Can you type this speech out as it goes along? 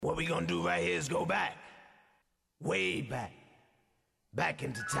we gonna do right here is go back. Way back. Back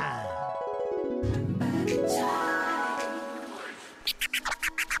into time.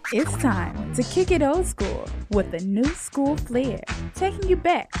 It's time to kick it old school with a new school flair, taking you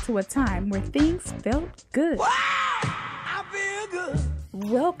back to a time where things felt good. Wow! I feel good.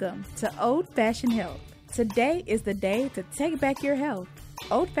 Welcome to Old Fashioned Health. Today is the day to take back your health.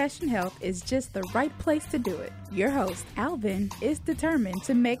 Old Fashioned Health is just the right place to do it. Your host, Alvin, is determined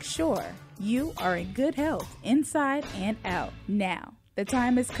to make sure you are in good health inside and out. Now, the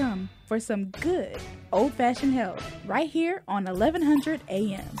time has come for some good Old Fashioned Health right here on 1100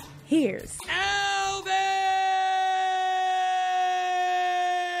 AM. Here's Alvin!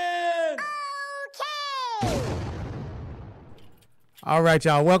 Okay. All right,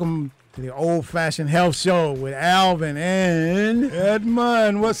 y'all. Welcome to the Old Fashioned Health Show with Alvin and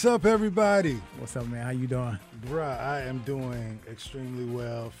Edmund. What's up, everybody? What's up, man? How you doing? Bruh, I am doing extremely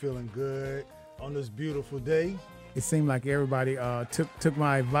well, feeling good on this beautiful day. It seemed like everybody took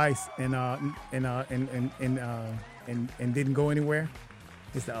my advice and didn't go anywhere.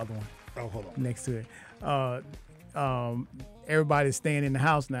 It's the other one. Oh, hold on. Next to it. Everybody's staying in the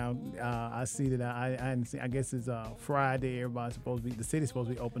house now. I see that I hadn't seen. I guess it's Friday. Everybody's supposed to be. The city's supposed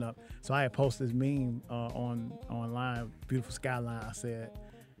to be open up. So I had posted this meme online. Beautiful skyline. I said,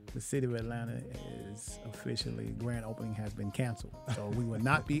 the city of Atlanta is officially grand opening has been canceled. So we will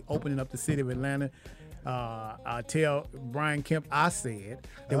not be opening up the city of Atlanta. I tell Brian Kemp, I said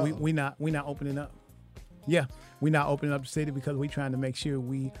that we not opening up. Yeah, we're not opening up the city because we're trying to make sure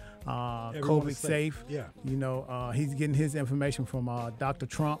we COVID safe. Yeah. You know, he's getting his information from Dr.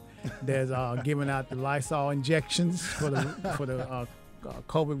 Trump. There's giving out the Lysol injections for the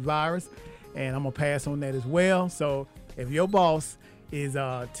COVID virus, and I'm gonna pass on that as well. So if your boss is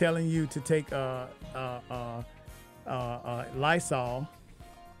telling you to take Lysol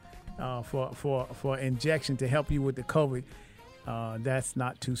for injection to help you with the COVID, that's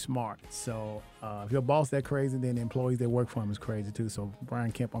not too smart. So if your boss that crazy, then the employees that work for him is crazy too. So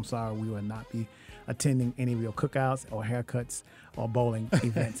Brian Kemp, I'm sorry, we will not be attending any of your cookouts or haircuts or bowling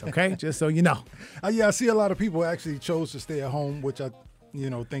events. Okay, just so you know. Yeah, I see a lot of people actually chose to stay at home, which I,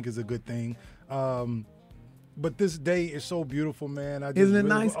 think is a good thing. But this day is so beautiful, man. Isn't it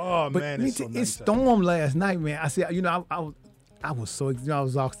nice? Oh but man, it's so nice. It stormed last night, man. I see. I was so I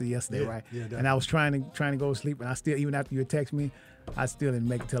was exhausted yesterday, right? Yeah, and I was trying to go to sleep, and I still, even after you text me, I still didn't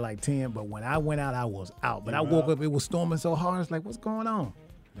make it till like 10. But when I went out, I was out. But I woke up, it was storming so hard. It's like, what's going on?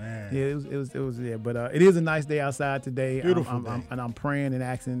 Man. Yeah, it was yeah. But it is a nice day outside today. Beautiful day. And I'm praying and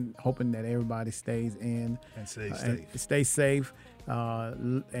asking, hoping that everybody stays in And stay safe. and stay safe.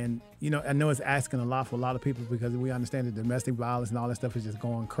 And I know it's asking a lot for a lot of people because we understand that domestic violence and all that stuff is just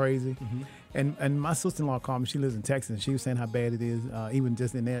going crazy. Mm-hmm. And my sister-in-law called me. She lives in Texas, and she was saying how bad it is, even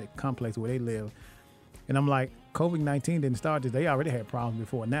just in that complex where they live. And I'm like, COVID-19 didn't start this. They already had problems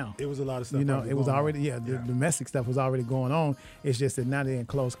before now. It was a lot of stuff. It was already, on. the domestic stuff was already going on. It's just that now they're in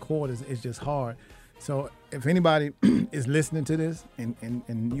close quarters. It's just hard. So if anybody is listening to this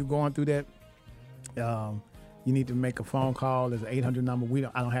and you going through that, you need to make a phone call. There's an 800 number.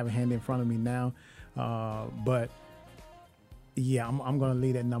 I don't have it handy in front of me now, but yeah, I'm going to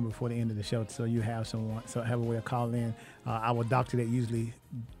leave that number before the end of the show, so you have someone, so have a way of calling in. Our doctor that usually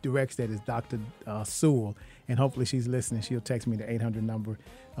directs that is Dr. Sewell, and hopefully she's listening. She'll text me the 800 number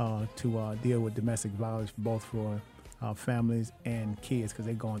to deal with domestic violence, both for families and kids, because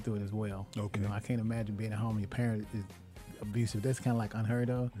they're going through it as well. Okay. I can't imagine being at home and your parent is abusive. That's kind of like unheard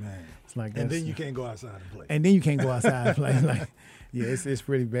of. Man. It's like, and then you can't go outside and play. And then you can't go outside and play. Like, yeah, it's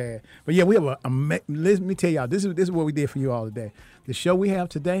pretty bad. But yeah, we have let me tell y'all, this is what we did for you all today. The show we have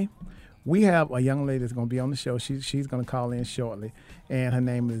today, we have a young lady that's going to be on the show. She's going to call in shortly, and her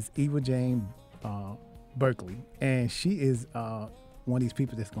name is Eva Jane Berkeley, and she is one of these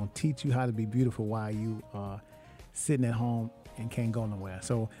people that's going to teach you how to be beautiful while you sitting at home and can't go nowhere.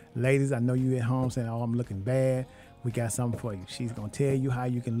 So, ladies, I know you at home saying, "Oh, I'm looking bad." We got something for you. She's going to tell you how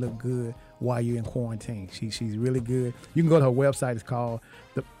you can look good while you're in quarantine. She's really good. You can go to her website. It's called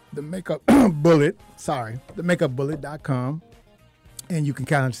the Makeup Bullet. theMakeupBullet.com. And you can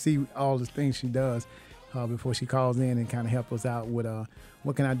kind of see all the things she does before she calls in and kind of help us out with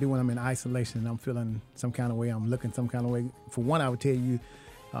what can I do when I'm in isolation and I'm feeling some kind of way, I'm looking some kind of way. For one, I would tell you,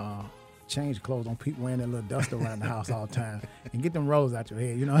 change clothes. Don't keep wearing that little dust around the house all the time, and get them rolls out your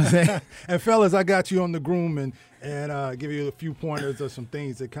head. You know what I'm saying? And fellas, I got you on the groom and give you a few pointers of some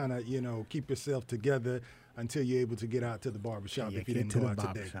things to kind of keep yourself together until you're able to get out to the barbershop if you didn't go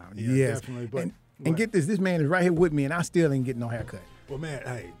out today. Yes. Definitely. But And get this man is right here with me, and I still ain't getting no haircut. Well, man,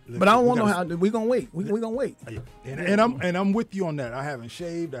 hey. Look, But I don't want no how. We gonna wait. We gonna wait. And I'm with you on that. I haven't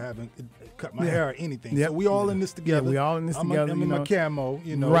shaved. I haven't cut my hair or anything. Yep. So we all in this together. Yeah, we all in this together. I'm in my camo,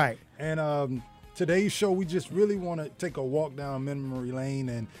 Right. And today's show, we just really want to take a walk down memory lane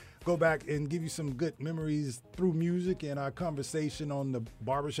and go back and give you some good memories through music and our conversation on the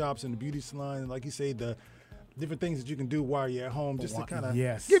barbershops and the beauty salon. And like you say, the different things that you can do while you're at home just to kind of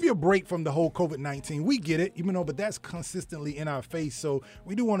give you a break from the whole COVID-19. We get it, but that's consistently in our face. So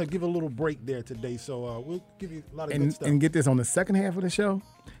we do want to give a little break there today. So we'll give you a lot of good stuff. And get this on the second half of the show.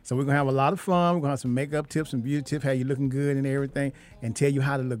 So we're going to have a lot of fun. We're going to have some makeup tips and beauty tips, how you looking good and everything, and tell you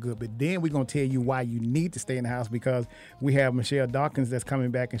how to look good. But then we're going to tell you why you need to stay in the house, because we have Michelle Dawkins that's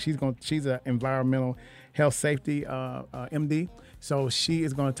coming back, and she's an environmental health safety MD. So she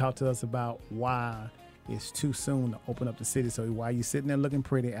is going to talk to us about why it's too soon to open up the city. So while you're sitting there looking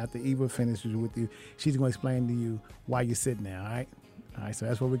pretty after Eva finishes with you, she's going to explain to you why you're sitting there, all right? All right, so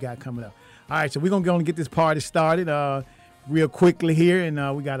that's what we got coming up. All right, so we're going to go and get this party started real quickly here,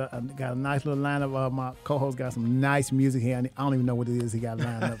 and we got a nice little lineup. My co-host got some nice music here. I don't even know what it is he got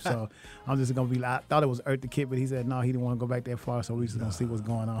lined up, so I'm just going to be like, I thought it was Earth the Kid, but he said, no, he didn't want to go back that far, so we're just going to see what's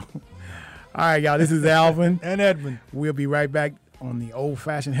going on. All right, y'all, this is Alvin. And Edmund. We'll be right back on the Old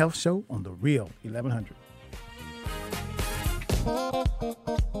Fashioned Health Show on the Real 1100.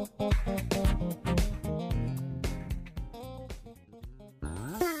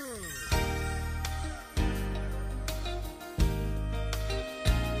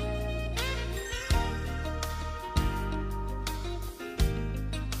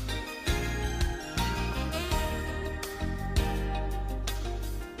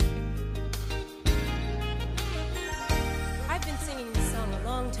 I've been singing this song a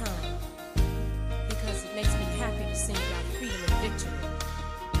long time because it makes me happy to sing about freedom and victory.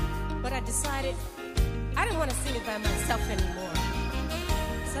 But I decided I didn't want to sing it by myself anymore.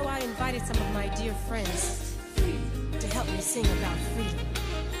 So I invited some of my dear friends to help me sing about freedom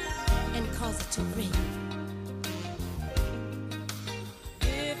and cause it to ring.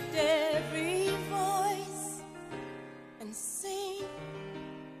 Lift every voice and sing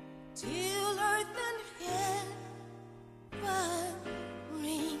till earth and heaven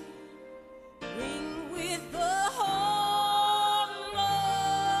ring. Ring with the harmony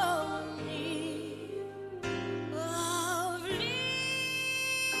of liberty.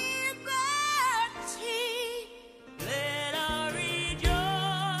 Let our rejoicing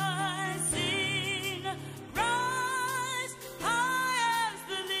rise high as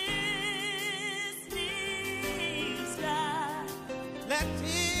the listening sky. Let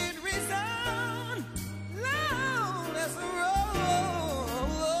it resound loud as the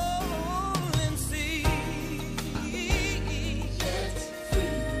rolling sea.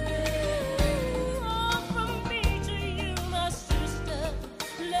 Oh, from me to you, my sister,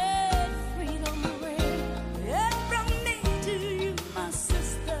 let freedom ring. And from me to you, my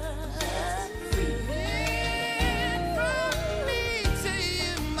sister, And from me to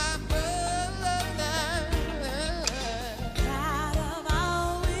you, my brother. God of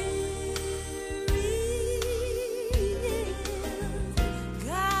our weary,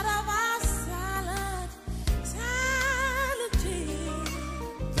 God of our silent tears.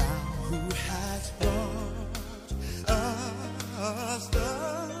 Thou who hast brought us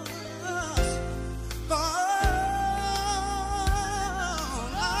thus far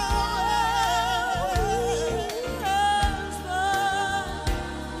on our way.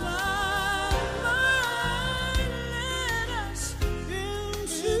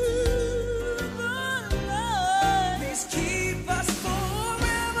 Please keep us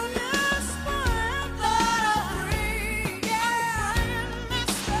forever, yes, forever. Free, yeah,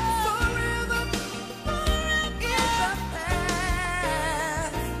 forever, in the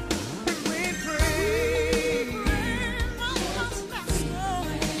path we pray.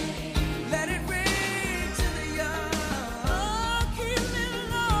 Let it ring to the young. Keep me,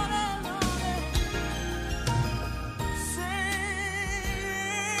 Lord, and sing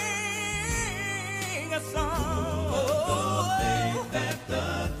a song that the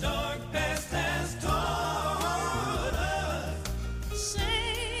dark past has taught us.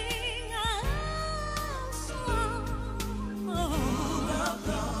 Sing a song Of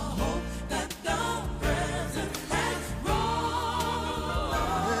the hope that the present has brought.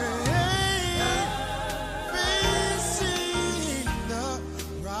 Facing the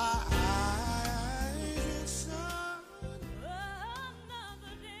rising sun.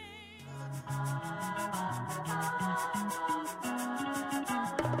 another day.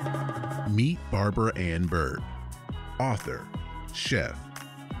 Meet Barbara Ann Bird, author, chef,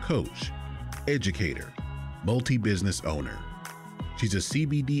 coach, educator, multi-business owner. She's a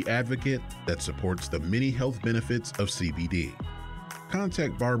CBD advocate that supports the many health benefits of CBD.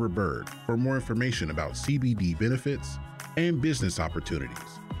 Contact Barbara Bird for more information about CBD benefits and business opportunities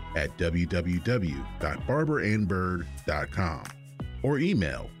at www.barbaraannbird.com or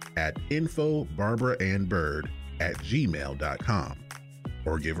email at info@barbaraannbird@gmail.com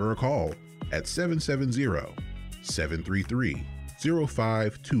or give her a call at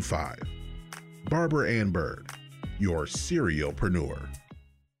 770-733-0525. Barbara Ann Bird, your serialpreneur.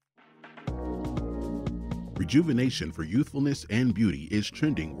 Rejuvenation for youthfulness and beauty is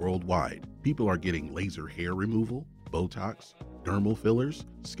trending worldwide. People are getting laser hair removal, Botox, dermal fillers,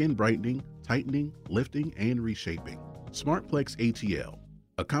 skin brightening, tightening, lifting, and reshaping. Smartplex ATL,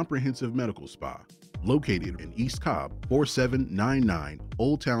 a comprehensive medical spa located in East Cobb, 4799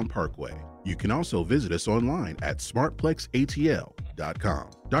 Old Town Parkway. You can also visit us online at smartplexatl.com.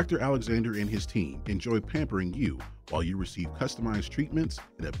 Dr. Alexander and his team enjoy pampering you while you receive customized treatments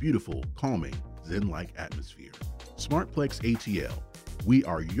in a beautiful, calming, zen-like atmosphere. Smartplex ATL, we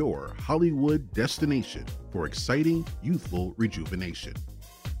are your Hollywood destination for exciting, youthful rejuvenation.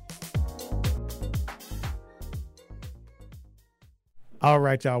 All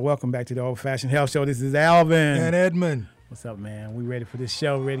right, y'all. Welcome back to the Old Fashioned Health Show. This is Alvin. And Edmund. What's up, man? We ready for this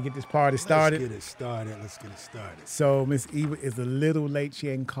show? Ready to get this party started? Let's get it started. So Miss Eva is a little late. She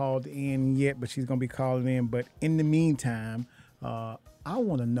ain't called in yet, but she's going to be calling in. But in the meantime, I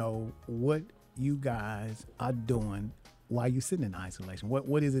want to know what you guys are doing while you're sitting in isolation.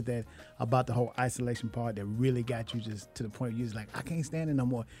 What is it that about the whole isolation part that really got you just to the point where you're just like, I can't stand it no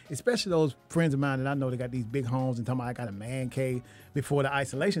more? Especially those friends of mine that I know that got these big homes and talking about I got a man cave. Before the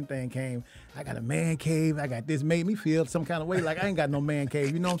isolation thing came, I got a man cave. I got this. Made me feel some kind of way like I ain't got no man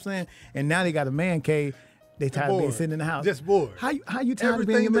cave. You know what I'm saying? And now they got a man cave. They tired of being sitting in the house. Just bored. How you tired of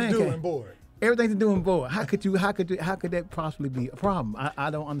being in your man cave? Everything bored. Everything to do and bored. How could that possibly be a problem? I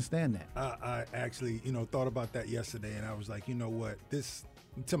don't understand that. I actually, thought about that yesterday, and I was like, you know what, this,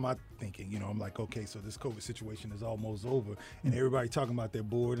 to my thinking, I'm like, okay, so this COVID situation is almost over, and everybody talking about they're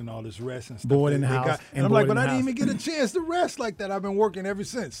bored and all this rest and stuff. Bored in the house. And I'm like, but I didn't even get a chance to rest like that. I've been working ever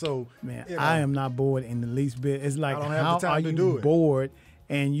since. So, man, I am not bored in the least bit. It's like, I don't have how the time are to you do it. bored?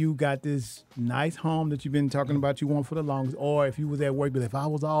 And you got this nice home that you've been talking about you want for the longest, or if you was at work, but if I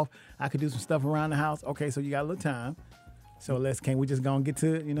was off, I could do some stuff around the house. Okay, so you got a little time. So can't we just go and get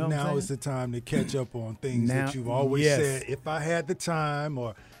to it, Now it's the time to catch up on things that you've always said, if I had the time,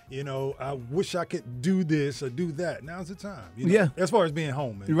 or, I wish I could do this or do that. Now's the time. Yeah. As far as being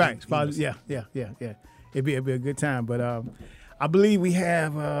home. Right. Yeah. It'd be a good time. But I believe we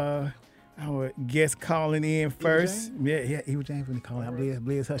have our guest calling in first. Yeah, Eva Jane from the calling. I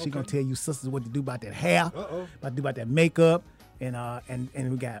believe it's her. She's gonna tell you sisters what to do about that hair, about that makeup, and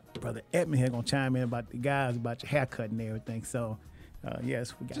we got Brother Edmund here gonna chime in about the guys about your haircut and everything. So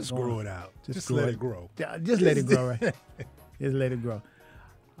yes, we got just going. grow it out. Just let it grow. Yeah, just let it grow, right? Just let it grow.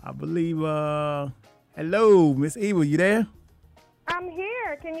 I believe. Hello, Miss Eva, you there? I'm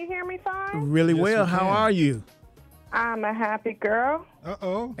here. Can you hear me fine? Really Yes, well. we How can. are you? I'm a happy girl.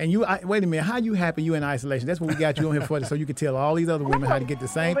 And you, wait a minute, how you happy you in isolation? That's what we got you on here for, so you can tell all these other women how to get the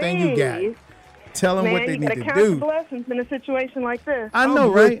same thing you got. Please. Tell them Man, what they you need gotta to count the do. blessings in a situation like this. I I'm know,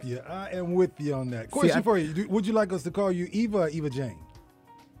 with right? you. I am with you on that. Question for you. Would you like us to call you Eva or Eva Jane?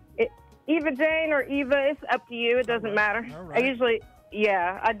 Eva Jane or Eva, it's up to you. It doesn't matter. All right. I usually,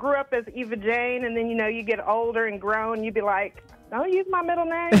 I grew up as Eva Jane, and then, you get older and grown, you'd be like, don't use my middle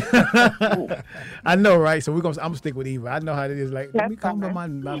name. I know, right? So I'm gonna stick with Eva. I know how it is. Like, let me call That's my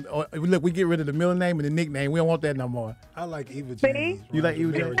look, we get rid of the middle name and the nickname. We don't want that no more. I like Eva Jane. You like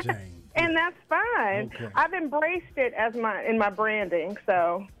Eva Mary Jane? Jane. And that's fine. Okay. I've embraced it as in my branding.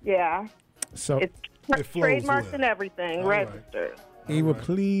 So, yeah. So It's It flows trademarked well. and everything, All right. registered. Eva,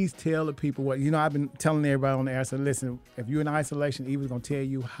 please tell the people what I've been telling everybody on the air. So listen, if you're in isolation, Eva's gonna tell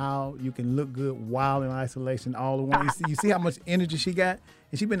you how you can look good while in isolation. All the one, you see how much energy she got,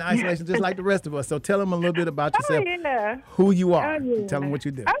 and she's been in isolation just like the rest of us. So tell them a little bit about yourself, Oh, yeah. who you are, Oh, yeah. and tell them what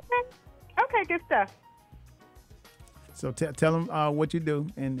you do. Okay, good stuff. So tell them what you do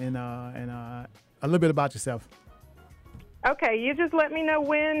and a little bit about yourself. Okay, you just let me know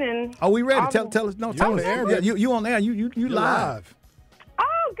when and. Oh, we ready? I'll- Tell us. No, You're tell on us. the air, Yeah, baby. you on there? You You're live?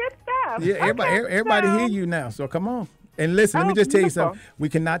 Oh, good stuff. Yeah, everybody so- hear you now. So come on. And listen, let me Oh, just tell you beautiful. something. We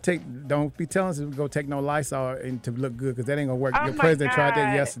cannot don't be telling us to go take no Lysol and to look good because that ain't gonna work. Oh, Your my president tried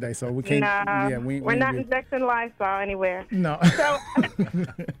that God. yesterday, so we can't. No, Yeah, we we're not ain't injecting Lysol anywhere. no.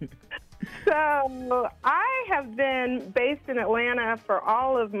 So, So I have been based in Atlanta for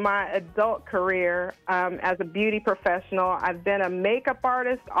all of my adult career as a beauty professional. I've been a makeup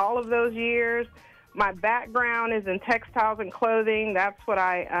artist all of those years. My background is in textiles and clothing. That's what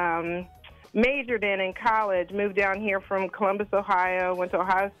I majored in college. Moved down here from Columbus, Ohio, went to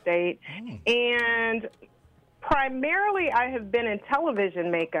Ohio State. And primarily I have been in television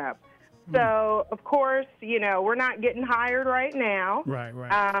makeup. So, of course, you know, we're not getting hired right now. Right,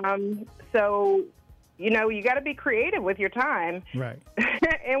 right. So, you know, you got to be creative with your time. Right.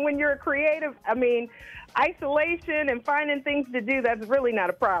 And when you're a creative, I mean, isolation and finding things to do, that's really not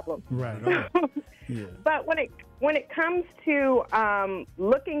a problem. Right. Yeah. But when it comes to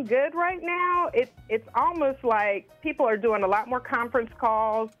looking good right now, it's almost like people are doing a lot more conference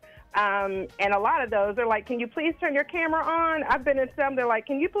calls. And a lot of those are like, can you please turn your camera on? I've been in some, they're like,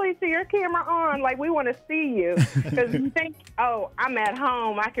 can you please turn your camera on? Like, we want to see you. Because you think, oh, I'm at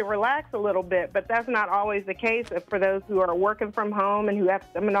home, I can relax a little bit. But that's not always the case for those who are working from home and who have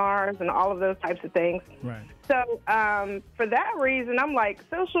seminars and all of those types of things. Right. So for that reason, I'm like,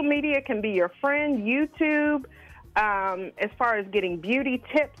 social media can be your friend. YouTube, as far as getting beauty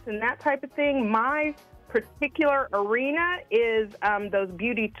tips and that type of thing, my particular arena is those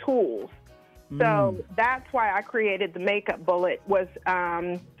beauty tools. So that's why I created the Makeup Bullet, was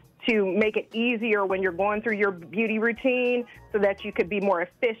to make it easier when you're going through your beauty routine so that you could be more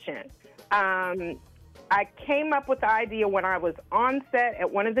efficient. I came up with the idea when I was on set at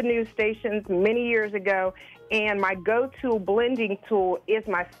one of the news stations many years ago, and my go-to blending tool is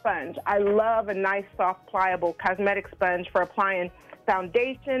my sponge. I love a nice, soft, pliable cosmetic sponge for applying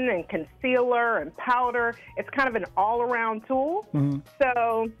foundation and concealer and powder. It's kind of an all-around tool.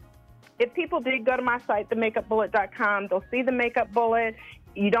 So if people did go to my site, themakeupbullet.com, they'll see the Makeup Bullet.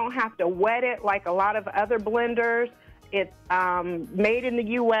 You don't have to wet it like a lot of other blenders. It's made in the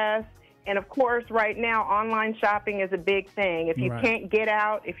U.S., and, of course, right now, online shopping is a big thing. If you can't get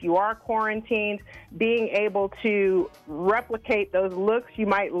out, if you are quarantined, being able to replicate those looks you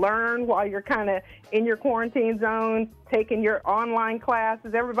might learn while you're kind of in your quarantine zone, taking your online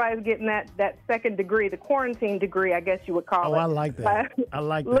classes. Everybody's getting that second degree, the quarantine degree, I guess you would call it. I like that. I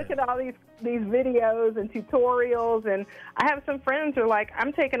like that. Look at all these videos and tutorials, and I have some friends who are like,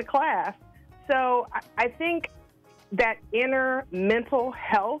 I'm taking a class. So I think that inner mental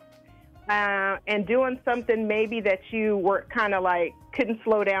health and doing something maybe that you were kind of like couldn't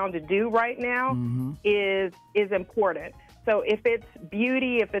slow down to do right now is important. So if it's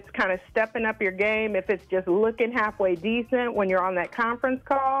beauty, if it's kind of stepping up your game, if it's just looking halfway decent when you're on that conference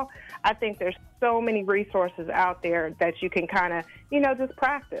call, I think there's so many resources out there that you can kind of, you know, just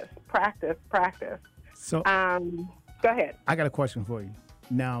practice. So Go ahead. I got a question for you.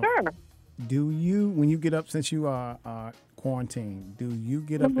 Now, Sure. do you, when you get up, since you are quarantined, do you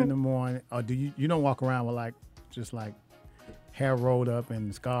get up in the morning, or do you don't walk around with just hair rolled up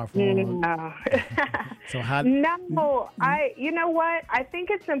and scarf on? No. So how? No, you know what? I think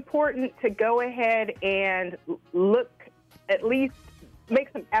it's important to go ahead and look, at least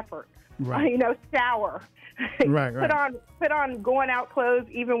make some effort. Right. You know, shower. Right. Put on going out clothes,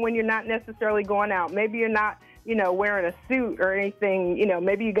 even when you're not necessarily going out. Maybe you're not, you know, wearing a suit or anything. You know,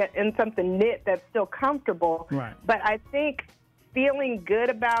 maybe you get in something knit that's still comfortable. Right. But I think feeling good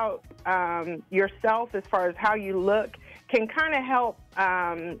about yourself as far as how you look can kind of help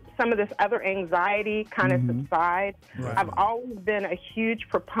some of this other anxiety kind of subside. Right. I've always been a huge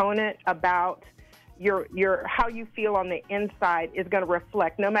proponent about your how you feel on the inside is going to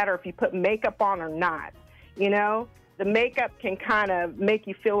reflect, no matter if you put makeup on or not. You know, the makeup can kind of make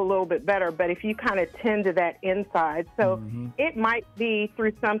you feel a little bit better, but if you kind of tend to that inside, so it might be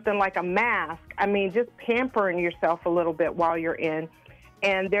through something like a mask. I mean, just pampering yourself a little bit while you're in.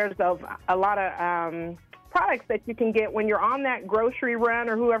 And there's a lot of products that you can get when you're on that grocery run,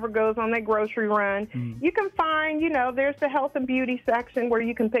 or whoever goes on that grocery run. You can find, you know, there's the health and beauty section where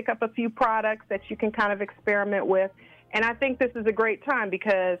you can pick up a few products that you can kind of experiment with. And I think this is a great time,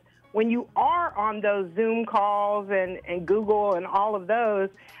 because when you are on those Zoom calls and Google and all of those,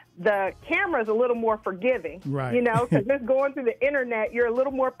 the camera's a little more forgiving, right? You know, because just going through the internet, you're a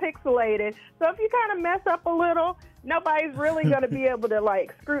little more pixelated. So if you kind of mess up a little, nobody's really going to be able to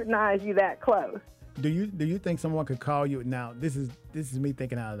like scrutinize you that close. Do you think someone could call you now? This is me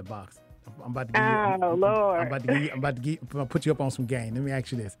thinking out of the box. I'm about to give Lord. I'm about to put you up on some game. Let me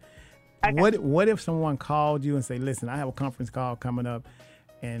ask you this: Okay. What if someone called you and say, "Listen, I have a conference call coming up,"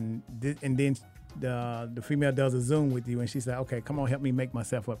 and then the female does a Zoom with you, and she said, "Okay, come on, help me make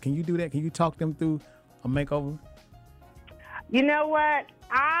myself up." Can you do that? Can you talk them through a makeover? You know what?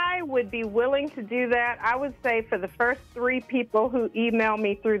 I would be willing to do that. I would say for the first 3 people who email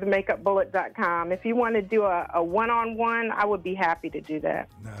me through themakeupbullet.com, if you want to do a one-on-one, I would be happy to do that.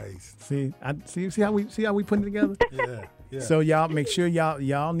 Nice. See how we put it together. Yeah. Yeah. So y'all make sure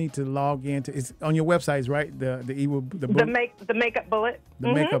y'all need to log into. It's on your websites, right? The book? The Makeup Bullet.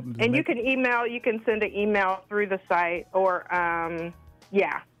 The makeup. And you can send an email through the site, or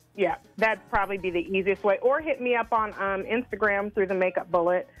yeah, that'd probably be the easiest way. Or hit me up on Instagram through the Makeup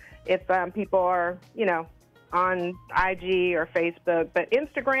Bullet if people are on IG or Facebook. But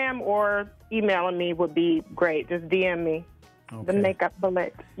Instagram or emailing me would be great. Just DM me. Okay. The Makeup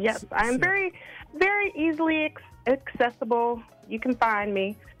Bullet. Yes, I'm very, very easily accessible. You can find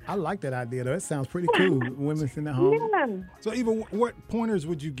me. I like that idea, though. It sounds pretty cool. Women in the home. Yeah. So, Eva, what pointers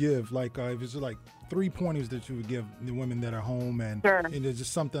would you give? Like, if it's like 3 pointers that you would give the women that are home, and it's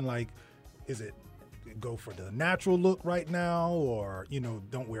just something like, is it go for the natural look right now, or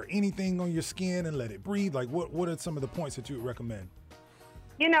don't wear anything on your skin and let it breathe? Like, what are some of the points that you would recommend?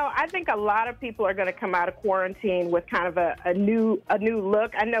 I think a lot of people are going to come out of quarantine with kind of a new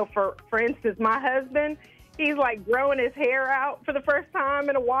look. I know, for instance, my husband, he's like growing his hair out for the first time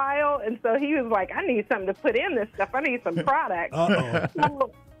in a while, and so he was like, I need something to put in this stuff. I need some product.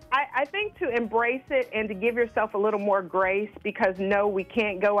 So I think to embrace it and to give yourself a little more grace, because no, we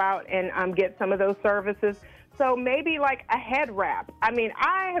can't go out and get some of those services. So maybe like a head wrap. I mean,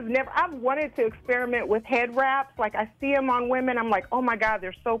 I've wanted to experiment with head wraps. Like, I see them on women. I'm like, oh my God,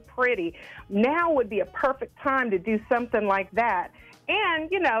 they're so pretty. Now would be a perfect time to do something like that.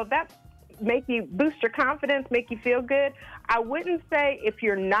 And, that's make you boost your confidence, make you feel good. I wouldn't say, if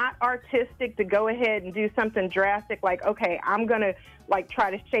you're not artistic, to go ahead and do something drastic like, okay, I'm going to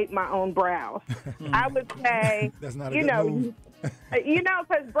try to shape my own brows. I would say, that's not a good move.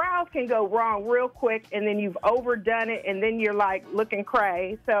 Because brows can go wrong real quick, and then you've overdone it, and then you're like looking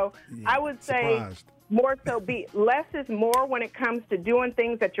cray. So I would say more so less is more when it comes to doing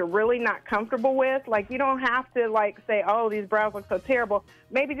things that you're really not comfortable with. Like, you don't have to say, oh, these brows look so terrible.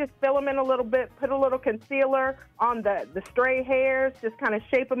 Maybe just fill them in a little bit, put a little concealer on the stray hairs, just kind of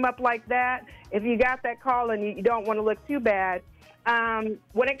shape them up like that. If you got that call and you don't want to look too bad.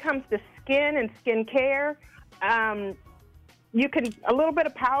 When it comes to skin and skincare, a little bit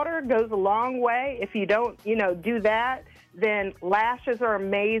of powder goes a long way. If you don't, do that, then lashes are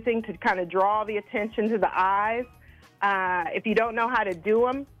amazing to kind of draw the attention to the eyes. If you don't know how to do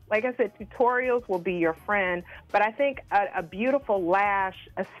them, like I said, tutorials will be your friend. But I think a beautiful lash,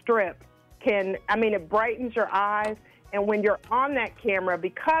 a strip, it brightens your eyes. And when you're on that camera,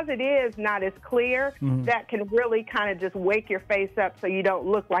 because it is not as clear, that can really kind of just wake your face up so you don't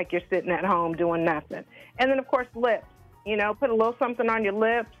look like you're sitting at home doing nothing. And then, of course, lips. Put a little something on your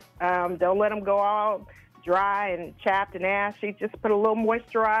lips. Don't let them go all dry and chapped and ashy. Just put a little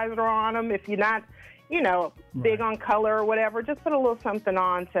moisturizer on them. If you're not, big on color or whatever, just put a little something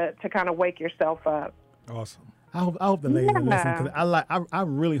on to kind of wake yourself up. Awesome. I hope the ladies are listening, because I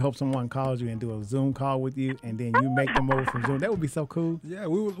really hope someone calls you and do a Zoom call with you, and then you make them over from Zoom. That would be so cool. Yeah,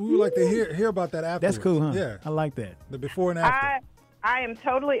 we would like to hear about that afterwards. That's cool, huh? Yeah, I like that. The before and after. I am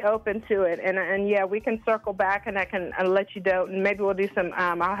totally open to it, and yeah, we can circle back, and I can let you know, and maybe we'll do some.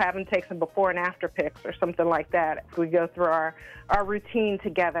 I'll have them take some before and after pics or something like that if we go through our routine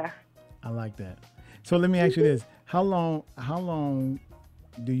together. I like that. So let me ask you this: How long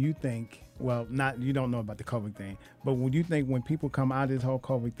do you think? Well, you don't know about the COVID thing, but would you think when people come out of this whole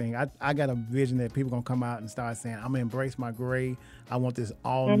COVID thing, I got a vision that people gonna come out and start saying, I'm gonna embrace my gray. I want this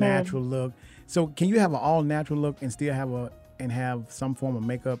all natural look. So can you have an all natural look and still have some form of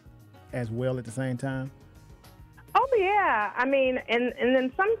makeup as well at the same time? Oh, yeah. I mean, and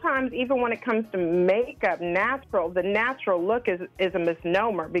then sometimes even when it comes to makeup, the natural look is a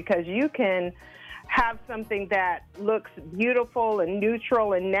misnomer, because you can have something that looks beautiful and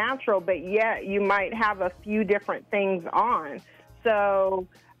neutral and natural, but yet you might have a few different things on. So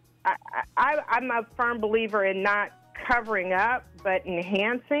I'm a firm believer in not covering up, but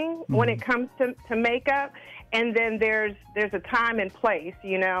enhancing when it comes to makeup. And then there's a time and place,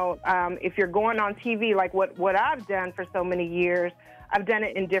 if you're going on TV, like what I've done for so many years, I've done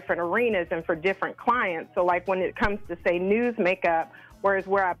it in different arenas and for different clients. So like when it comes to, say, news makeup, whereas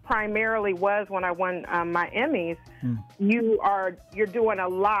where I primarily was when I won my Emmys, you're doing a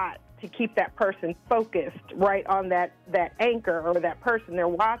lot to keep that person focused right on that anchor or that person they're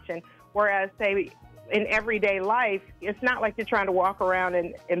watching. Whereas, say, in everyday life, it's not like you're trying to walk around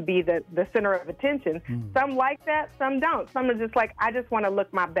and be the center of attention. Some like that, some don't. Some are just like, I just want to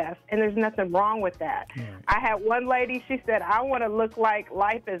look my best, and there's nothing wrong with that. I had one lady, she said, I want to look like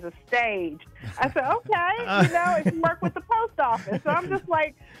life is a stage. I said, okay, if you work with the post office. So I'm just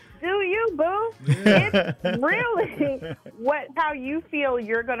like, do you, boo? It's really how you feel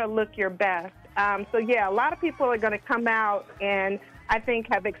you're going to look your best. So, yeah, a lot of people are going to come out and I think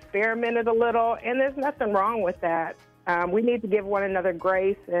have experimented a little, and there's nothing wrong with that. We need to give one another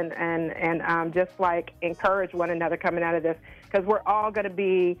grace and just like encourage one another coming out of this, because we're all going to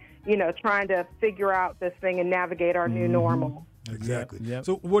be, trying to figure out this thing and navigate our new normal. Exactly. Yep.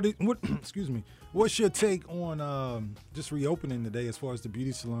 So what excuse me, what's your take on just reopening today as far as the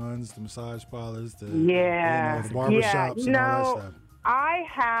beauty salons, the massage parlors, the barber shops and all that stuff?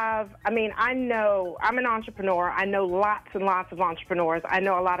 I know I'm an entrepreneur. I know lots and lots of entrepreneurs. I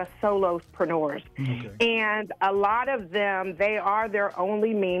know a lot of solopreneurs. And a lot of them, they are their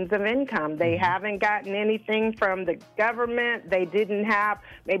only means of income. They haven't gotten anything from the government. They didn't have,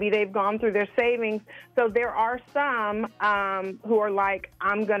 maybe they've gone through their savings. So there are some who are like,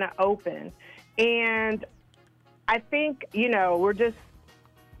 I'm going to open. And I think, we're just,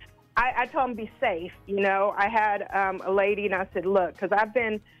 I told them be safe. I had a lady and I said, look, because I've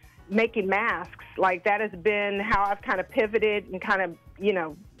been making masks. Like that has been how I've kind of pivoted and kind of,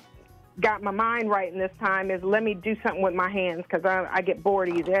 got my mind right in this time is let me do something with my hands because I get bored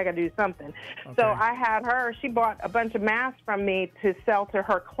easy. I got to do something. Okay. So I had her, she bought a bunch of masks from me to sell to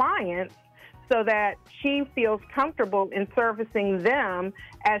her clients so that she feels comfortable in servicing them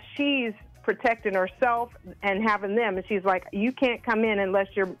as she's protecting herself and having them. And she's like, you can't come in unless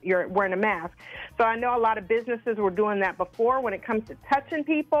you're wearing a mask. So I know a lot of businesses were doing that before when it comes to touching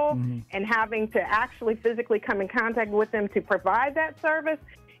people and having to actually physically come in contact with them to provide that service.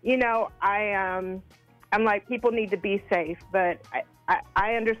 I'm like, people need to be safe, but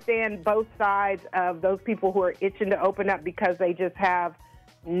I understand both sides of those people who are itching to open up because they just have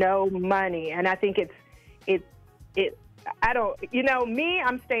no money. And I think I don't, me,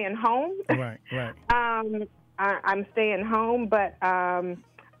 I'm staying home. Right. I'm staying home, but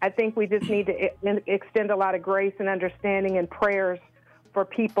I think we just need to extend a lot of grace and understanding and prayers for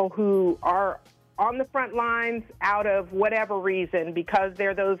people who are on the front lines out of whatever reason, because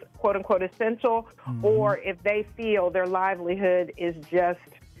they're those quote-unquote essential, or if they feel their livelihood is just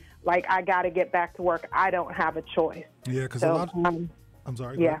like, I got to get back to work. I don't have a choice. Yeah, because I'm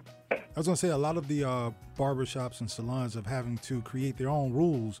sorry. Yeah. I was going to say a lot of the barbershops and salons are having to create their own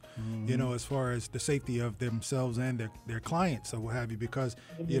rules, as far as the safety of themselves and their clients or what have you, because,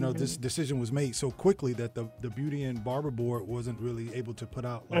 this decision was made so quickly that the Beauty and Barber Board wasn't really able to put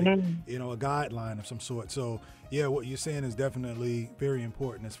out, like, a guideline of some sort. So, yeah, what you're saying is definitely very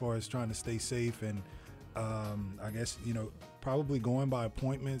important as far as trying to stay safe and, I guess, probably going by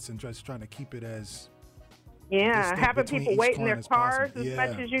appointments and just trying to keep it as having people wait in their cars as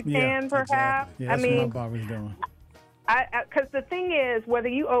much as you can, perhaps. Exactly. Yeah, that's what my barber's doing. Because the thing is, whether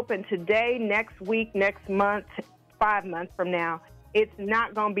you open today, next week, next month, 5 months from now, it's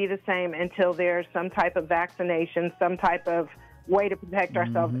not going to be the same until there's some type of vaccination, some type of way to protect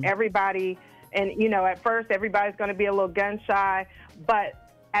ourselves. Everybody, and, at first, everybody's going to be a little gun shy, but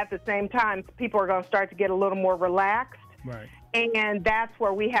at the same time, people are going to start to get a little more relaxed. Right. And that's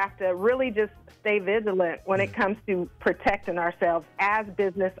where we have to really just stay vigilant when it comes to protecting ourselves as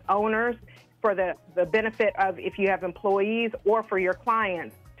business owners for the benefit of if you have employees or for your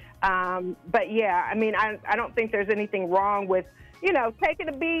clients. But, yeah, I don't think there's anything wrong with, taking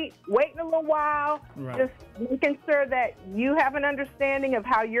a beat, waiting a little while, just making sure that you have an understanding of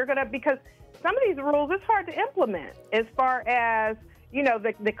how you're going to, because some of these rules, it's hard to implement as far as,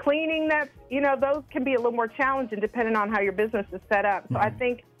 the cleaning, those can be a little more challenging depending on how your business is set up. So I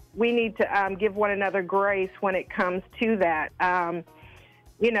think we need to give one another grace when it comes to that.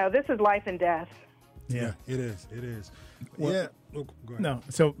 This is life and death. Yeah, it is. It is. Well, yeah. Oh, go ahead. No.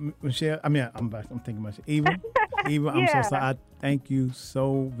 So, Michelle, I'm thinking about you. Eva, I'm so sorry. I thank you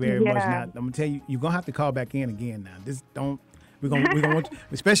so very much. Now, I'm gonna tell you, you're gonna have to call back in again. Now, we're gonna want you,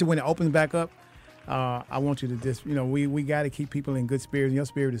 especially when it opens back up. I want you to just, we got to keep people in good spirits. Your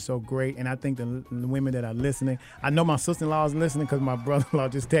spirit is so great. And I think the women that are listening, I know my sister-in-law is listening because my brother-in-law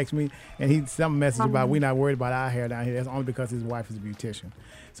just texted me and he some message about we're not worried about our hair down here. That's only because his wife is a beautician.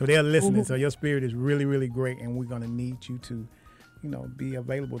 So they're listening. So your spirit is really, really great. And we're going to need you to be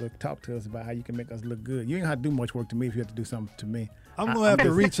available to talk to us about how you can make us look good. You ain't have to do much work to me if you have to do something to me. I'm going to have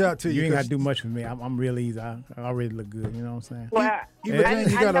to reach out to you. You ain't got 'cause to do much for me. I'm real easy. I already look good. You know what I'm saying? Well, Eva Jane,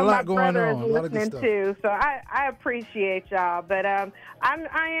 you got a know lot my going brother on, a is lot of good listening stuff. too, so I appreciate y'all. But I'm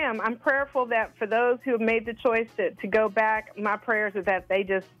prayerful that for those who have made the choice to go back, my prayers are that they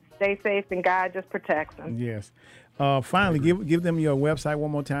just stay safe and God just protects them. Yes. Finally, give them your website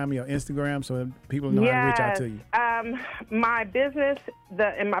one more time, your Instagram, so that people know how to reach out to you. My business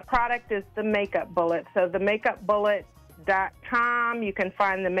and my product is the Makeup Bullet. So themakeupbullet.com. You can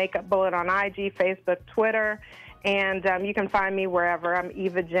find the Makeup Bullet on IG, Facebook, Twitter, and you can find me wherever. I'm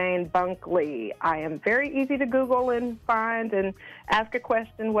Eva Jane Bunkley. I am very easy to Google and find and ask a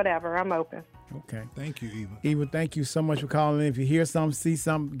question, whatever. I'm open. Okay. Thank you, Eva. Eva, thank you so much for calling in. If you hear something, see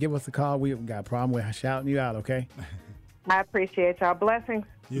something, give us a call. We got a problem with shouting you out, okay? I appreciate y'all. Blessings.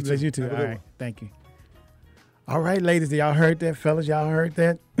 You Bless too. you too. Have a All good right. one. Thank you. All right, ladies, y'all heard that, fellas? Y'all heard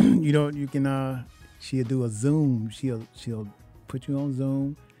that? You can. She'll do a Zoom. She'll put you on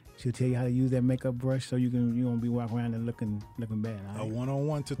Zoom. She'll tell you how to use that makeup brush so you won't be walking around and looking bad. All A right?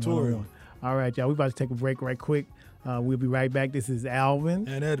 one-on-one tutorial. One-on-one. All right, y'all. We about to take a break right quick. We'll be right back. This is Alvin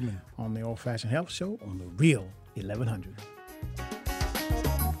And Edmund. on the Old Fashioned Health Show on the Real 1100.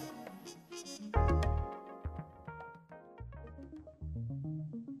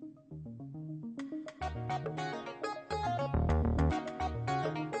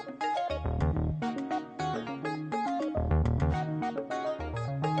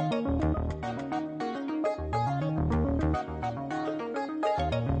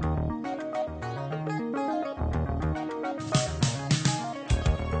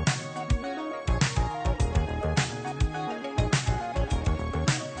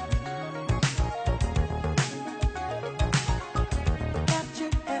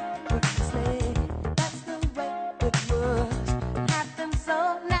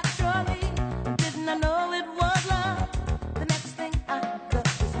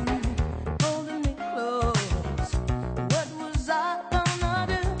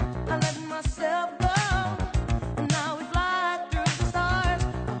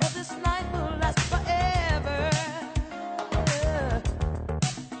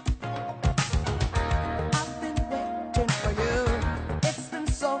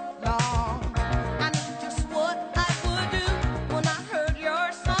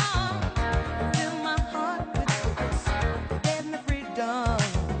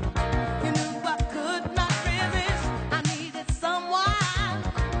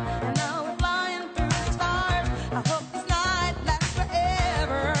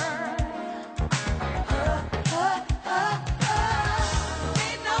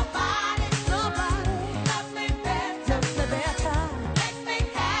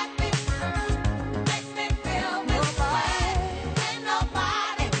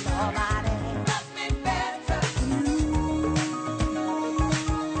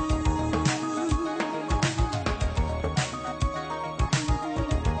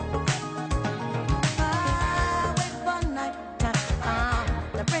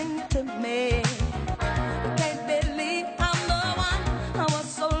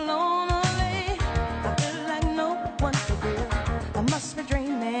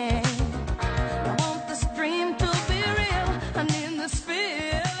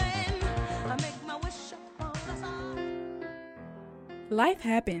 Life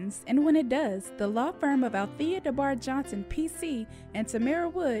happens, and when it does, the law firm of Althea DeBar Johnson, PC, and Tamara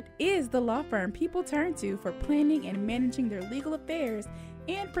Wood is the law firm people turn to for planning and managing their legal affairs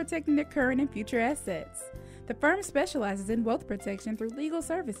and protecting their current and future assets. The firm specializes in wealth protection through legal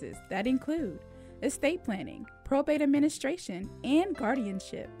services that include estate planning, probate administration, and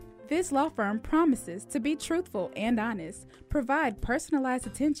guardianship. This law firm promises to be truthful and honest, provide personalized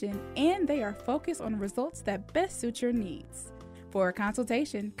attention, and they are focused on results that best suit your needs. For a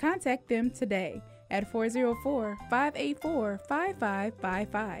consultation, contact them today at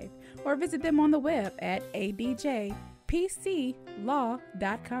 404-584-5555 or visit them on the web at adjpclaw.com.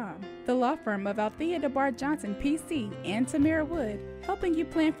 The law firm of Althea DeBar Johnson, PC, and Tamara Wood, helping you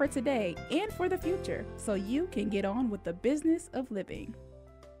plan for today and for the future so you can get on with the business of living.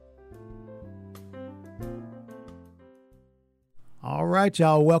 All right,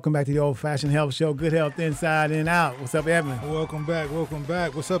 y'all. Welcome back to the Old Fashioned Health Show. Good health inside and out. What's up, Evan? Welcome back. Welcome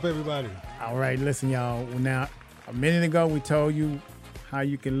back. What's up, everybody? All right, listen, y'all. Now, a minute ago, we told you how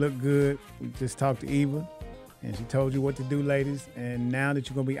you can look good. We just talked to Eva, and she told you what to do, ladies. And now that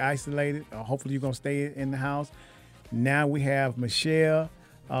you're going to be isolated, hopefully you're going to stay in the house, now we have Michelle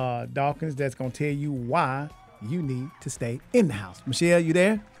Dawkins that's going to tell you why you need to stay in the house. Michelle, you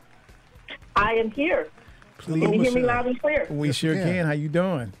there? I am here. Please. Can you hear me Michelle. loud and clear? We sure can. can. How you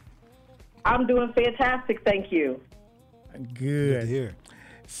doing? I'm doing fantastic, thank you. Good to Good. hear.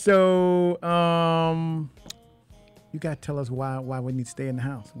 So, you got to tell us why we need to stay in the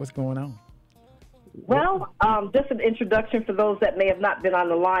house. What's going on? Well, just an introduction for those that may have not been on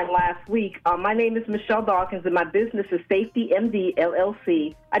the line last week. My name is Michelle Dawkins, and my business is Safety MD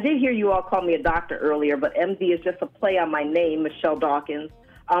LLC. I did hear you all call me a doctor earlier, but MD is just a play on my name, Michelle Dawkins.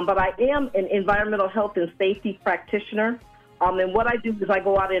 But I am an environmental health and safety practitioner. And what I do is I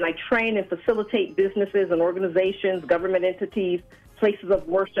go out and I train and facilitate businesses and organizations, government entities, places of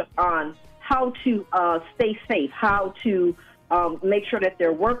worship on how to stay safe, how to make sure that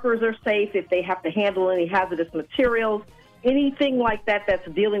their workers are safe, if they have to handle any hazardous materials, anything like that that's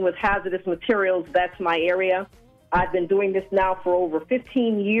dealing with hazardous materials, that's my area. I've been doing this now for over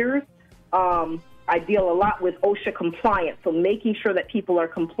 15 years. I deal a lot with OSHA compliance, so making sure that people are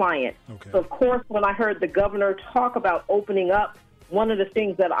compliant. Okay. So, of course, when I heard the governor talk about opening up, one of the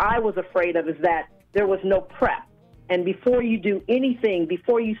things that I was afraid of is that there was no prep. And before you do anything,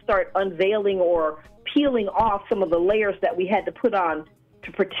 before you start unveiling or peeling off some of the layers that we had to put on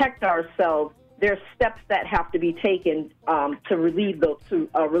to protect ourselves, there's steps that have to be taken to release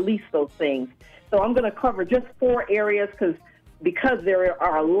those things. So I'm going to cover just 4 areas because there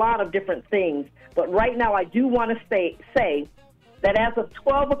are a lot of different things. But right now I do want to say that as of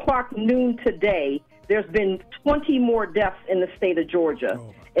 12 o'clock noon today, there's been 20 more deaths in the state of Georgia.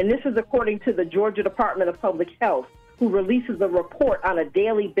 Oh. And this is according to the Georgia Department of Public Health, who releases a report on a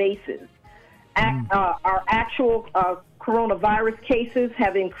daily basis. Our actual coronavirus cases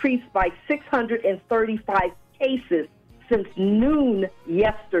have increased by 635 cases since noon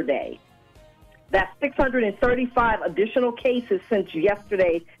yesterday. That's 635 additional cases since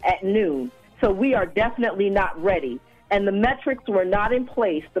yesterday at noon. So we are definitely not ready. And the metrics were not in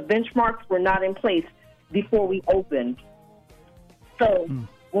place. The benchmarks were not in place before we opened. So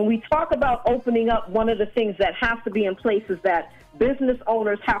when we talk about opening up, one of the things that has to be in place is that business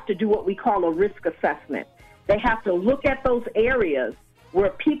owners have to do what we call a risk assessment. They have to look at those areas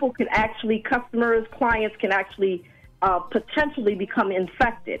where people can actually, customers, clients can actually potentially become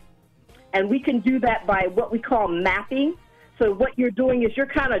infected. And we can do that by what we call mapping. So what you're doing is you're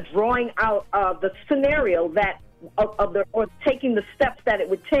kind of drawing out the scenario that or taking the steps that it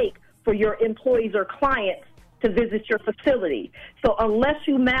would take for your employees or clients to visit your facility. So unless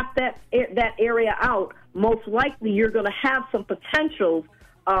you map that area out, most likely you're going to have some potentials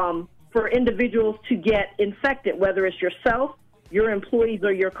for individuals to get infected, whether it's yourself, your employees,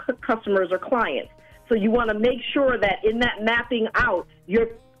 or your customers or clients. So you want to make sure that in that mapping out, you're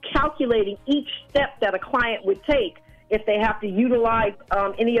calculating each step that a client would take if they have to utilize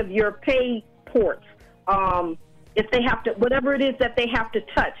any of your pay ports, if they have to, whatever it is that they have to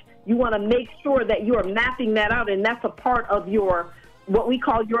touch. You want to make sure that you are mapping that out, and that's a part of your what we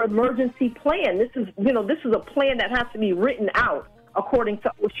call your emergency plan. This is a plan that has to be written out according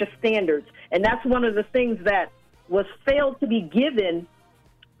to OSHA standards, and that's one of the things that was failed to be given.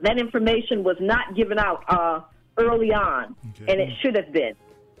 That information was not given out early on, and it should have been.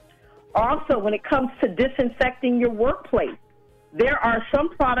 Also, when it comes to disinfecting your workplace, there are some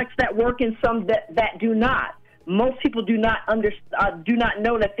products that work and some that do not. Most people do not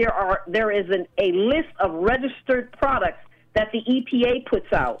know that there is a list of registered products that the EPA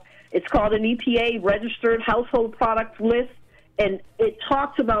puts out. It's called an EPA registered household products list, and it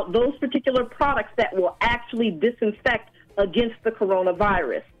talks about those particular products that will actually disinfect against the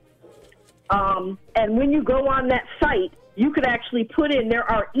coronavirus. And when you go on that site, you could actually put in, there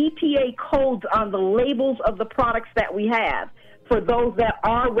are EPA codes on the labels of the products that we have for those that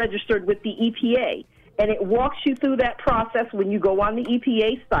are registered with the EPA. And it walks you through that process when you go on the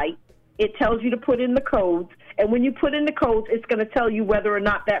EPA site. It tells you to put in the codes. And when you put in the codes, it's going to tell you whether or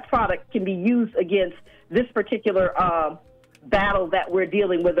not that product can be used against this particular battle that we're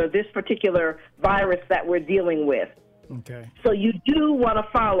dealing with, or this particular virus that we're dealing with. Okay. So you do want to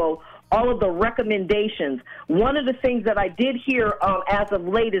follow all of the recommendations. One of the things that I did hear as of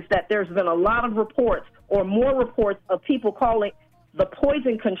late is that there's been a lot of reports, or more reports, of people calling the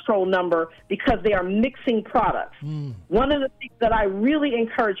poison control number because they are mixing products. One of the things that I really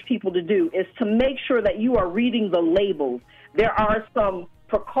encourage people to do is to make sure that you are reading the labels. There are some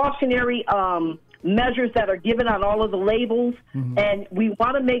precautionary measures that are given on all of the labels, and we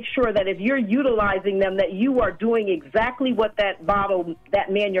want to make sure that if you're utilizing them, that you are doing exactly what that bottle, that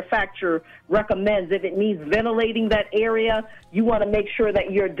manufacturer recommends. If it means ventilating that area, you want to make sure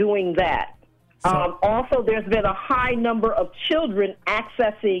that you're doing that. Also, there's been a high number of children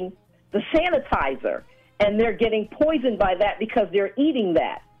accessing the sanitizer, and they're getting poisoned by that because they're eating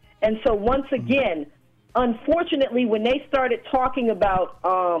that. And so once again, unfortunately, when they started talking about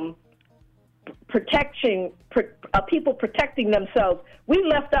people protecting themselves, we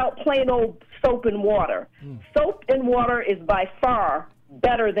left out plain old soap and water. Soap and water is by far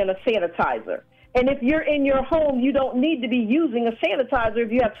better than a sanitizer. And if you're in your home, you don't need to be using a sanitizer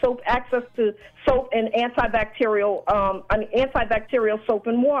if you have access to soap and antibacterial soap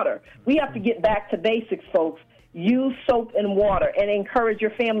and water. We have to get back to basics, folks. Use soap and water and encourage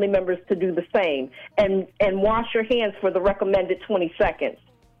your family members to do the same. And wash your hands for the recommended 20 seconds.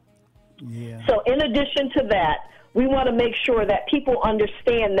 Yeah. So in addition to that, we want to make sure that people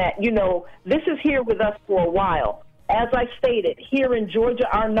understand that, this is here with us for a while. As I stated, here in Georgia,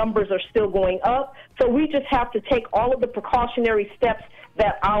 our numbers are still going up. So we just have to take all of the precautionary steps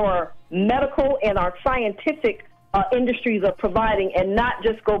that our medical and our scientific industries are providing and not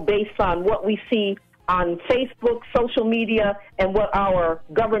just go based on what we see on Facebook, social media, and what our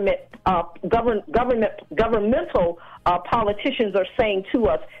governmental politicians are saying to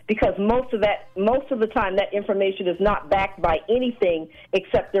us, because most of the time that information is not backed by anything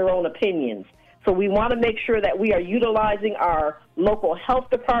except their own opinions. So we want to make sure that we are utilizing our local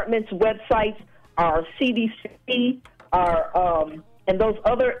health departments, websites, our CDC, and those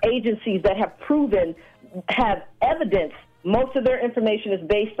other agencies that have evidence. Most of their information is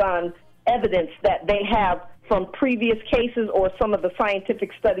based on evidence that they have from previous cases or some of the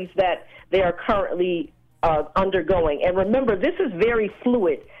scientific studies that they are currently undergoing. And remember, this is very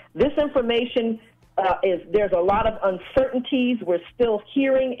fluid. This information there's a lot of uncertainties. We're still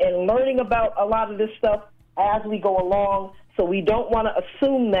hearing and learning about a lot of this stuff as we go along. So we don't want to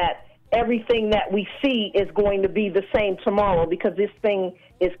assume that everything that we see is going to be the same tomorrow, because this thing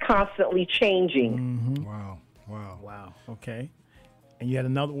is constantly changing. Mm-hmm. Wow. Okay. And you had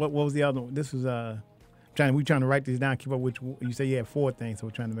another. What was the other one? This was we're trying to write these down. Keep up with. You say you had 4 things, so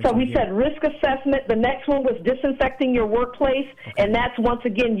we're trying to make. So sure we said risk assessment. The next one was disinfecting your workplace, and that's once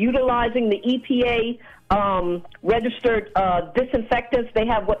again utilizing the EPA registered disinfectants. They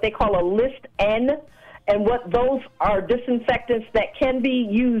have what they call a List N, and what those are disinfectants that can be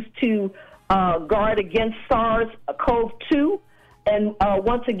used to guard against SARS-CoV-2. And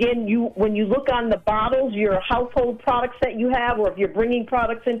once again, when you look on the bottles, your household products that you have, or if you're bringing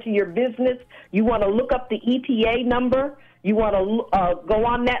products into your business, you want to look up the EPA number. You want to go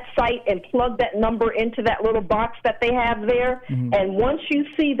on that site and plug that number into that little box that they have there. Mm-hmm. And once you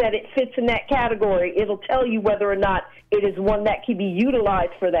see that it fits in that category, it'll tell you whether or not it is one that can be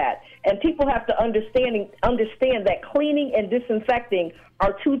utilized for that. And people have to understand that cleaning and disinfecting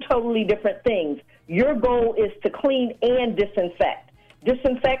are 2 totally different things. Your goal is to clean and disinfect.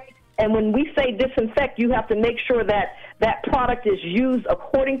 And when we say disinfect, you have to make sure that that product is used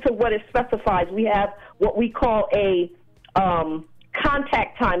according to what it specifies. We have what we call a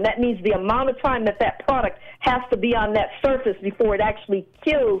contact time. That means the amount of time that product has to be on that surface before it actually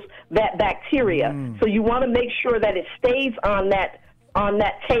kills that bacteria. So you want to make sure that it stays on that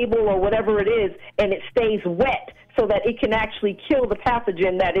table or whatever it is, and it stays wet so that it can actually kill the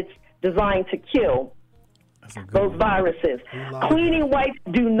pathogen that it's designed to kill, those viruses. Cleaning wipes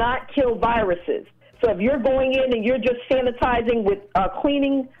do not kill viruses. So if you're going in and you're just sanitizing with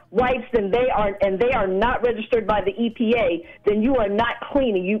cleaning wipes, and they are not registered by the EPA, then you are not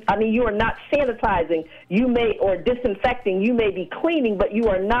cleaning. You are not sanitizing. Or disinfecting. You may be cleaning, but you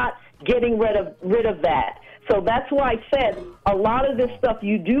are not getting rid of that. So that's why I said a lot of this stuff,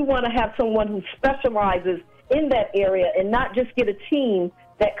 you do want to have someone who specializes in that area, and not just get a team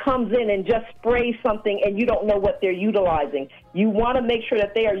that comes in and just sprays something and you don't know what they're utilizing. You want to make sure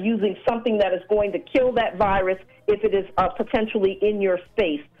that they are using something that is going to kill that virus if it is potentially in your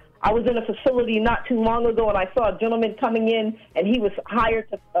space. I was in a facility not too long ago, and I saw a gentleman coming in, and he was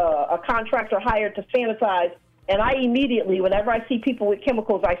a contractor hired to sanitize. And I immediately, whenever I see people with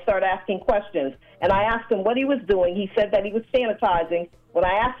chemicals, I start asking questions. And I asked him what he was doing. He said that he was sanitizing. When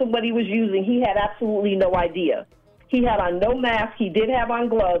I asked him what he was using, he had absolutely no idea. He had on no mask. He did have on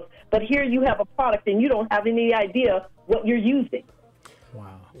gloves. But here you have a product, and you don't have any idea what you're using.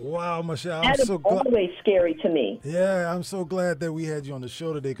 Wow, Michelle, that is always scary to me. Yeah, I'm so glad that we had you on the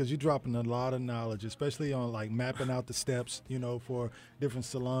show today, because you're dropping a lot of knowledge, especially on like mapping out the steps, for different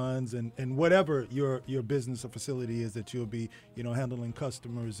salons and whatever your business or facility is that you'll be, handling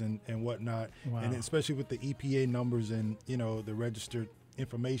customers and whatnot. Wow. And especially with the EPA numbers and, the registered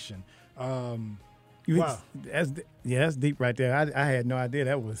information. Wow. That's deep right there. I had no idea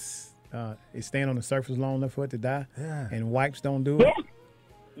that was it staying on the surface long enough for it to die. Yeah. And wipes don't do it.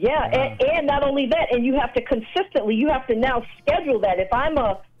 Yeah, wow. and not only that, and you have to now schedule that. If I'm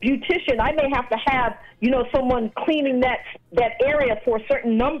a beautician, I may have to have, someone cleaning that area for a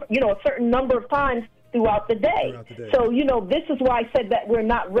certain number of times throughout the day. So, you know, this is why I said that we're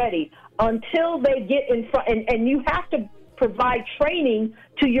not ready until they get in front. And you have to provide training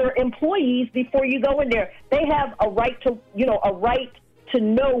to your employees before you go in there. They have a right to, you know,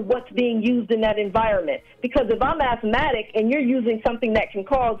 know what's being used in that environment. Because if I'm asthmatic and you're using something that can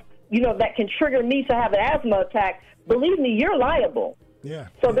cause, you know, that can trigger me to have an asthma attack, believe me, you're liable. Yeah.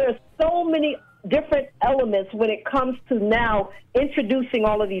 So there's so many different elements when it comes to now introducing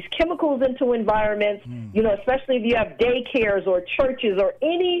all of these chemicals into environments, you know, especially if you have daycares or churches or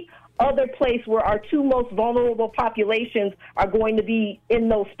any other place where our two most vulnerable populations are going to be in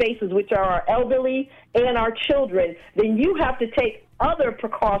those spaces, which are our elderly and our children, then you have to take other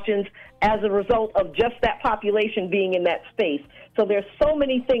precautions as a result of just that population being in that space. So there's so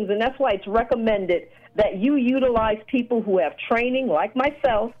many things, and that's why it's recommended that you utilize people who have training, like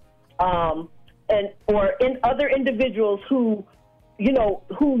myself, or in other individuals who, you know,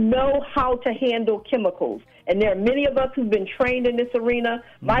 who know how to handle chemicals. And there are many of us who've been trained in this arena.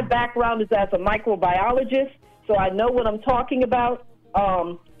 My background is as a microbiologist, so I know what I'm talking about.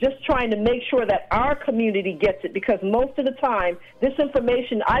 Just trying to make sure that our community gets it, because most of the time, this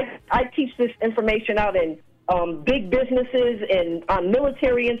information, I teach this information out in big businesses and on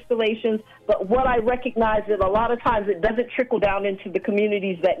military installations, but what I recognize is a lot of times it doesn't trickle down into the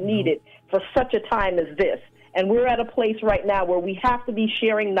communities that need it for such a time as this. And we're at a place right now where we have to be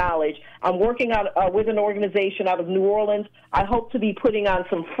sharing knowledge. I'm working out with an organization out of New Orleans. I hope to be putting on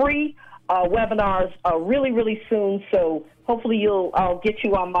some free webinars really, really soon. So hopefully I'll get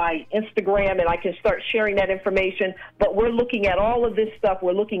you on my Instagram and I can start sharing that information. But we're looking at all of this stuff.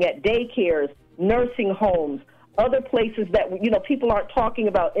 We're looking at daycares, nursing homes, other places that, you know, people aren't talking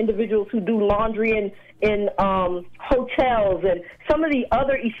about, individuals who do laundry in hotels and some of the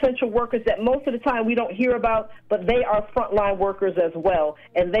other essential workers that most of the time we don't hear about, but they are frontline workers as well,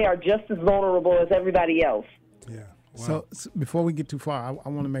 and they are just as vulnerable as everybody else. Yeah. Wow. So before we get too far, I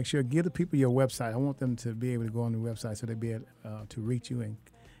want to make sure, give the people your website. I want them to be able to go on the website so they'll be able to reach you and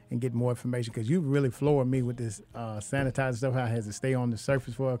get more information, because you really floored me with this sanitizer stuff, how it has to stay on the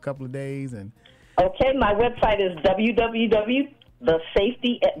surface for a couple of days. And okay, my website is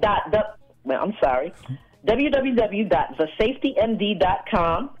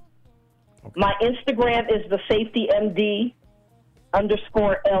www.thesafetymd.com. Okay. My Instagram is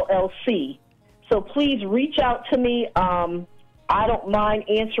thesafetymd_LLC. So please reach out to me. I don't mind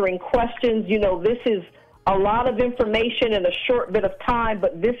answering questions. You know, this is a lot of information in a short bit of time,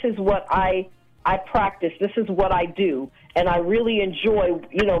 but this is what I practice. This is what I do. And I really enjoy,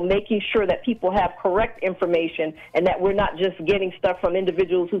 you know, making sure that people have correct information and that we're not just getting stuff from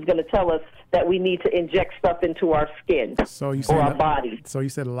individuals who's going to tell us that we need to inject stuff into our skin or our body. So you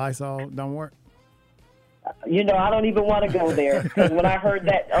said Lysol don't work? You know, I don't even want to go there, because when I heard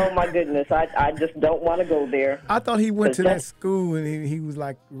that, oh my goodness, I just don't want to go there. I thought he went to that school and he was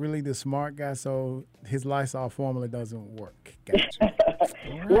like really the smart guy, so his Lysol formula doesn't work. Gotcha.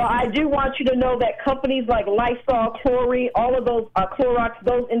 Well, I do want you to know that companies like Lysol, Chlorine, all of those, Clorox,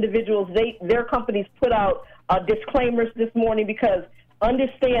 those individuals, their companies put out disclaimers this morning, because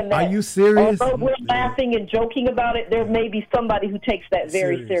understand that. Are you serious? Although we're laughing and joking about it, there may be somebody who takes that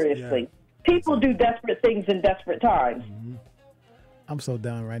very seriously. Yeah. People do desperate things in desperate times. Mm-hmm. I'm so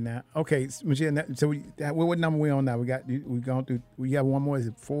done right now. Okay, Michelle, so what number we on now? We got one more. Is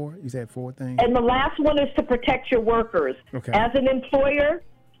it 4? You said 4 things? And the last one is to protect your workers. Okay. As an employer,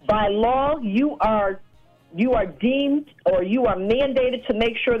 by law, you are deemed, or you are mandated to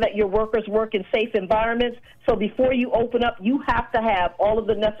make sure that your workers work in safe environments. So before you open up, you have to have all of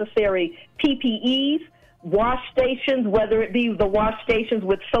the necessary PPEs, wash stations, whether it be the wash stations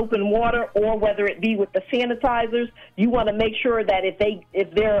with soap and water or whether it be with the sanitizers. You want to make sure that if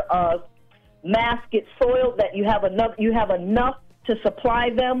their mask gets soiled, that you have enough to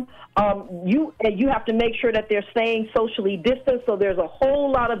supply them. You have to make sure that they're staying socially distanced. So there's a whole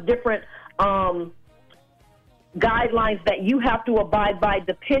lot of different guidelines that you have to abide by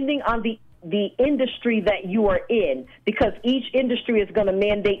depending on the industry that you are in, because each industry is going to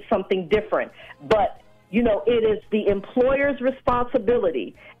mandate something different. But you know, it is the employer's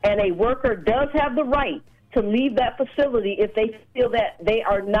responsibility, and a worker does have the right to leave that facility if they feel that they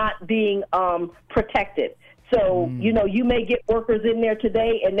are not being protected. So, you know, you may get workers in there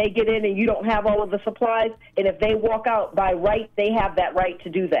today, and they get in and you don't have all of the supplies, and if they walk out by right, they have that right to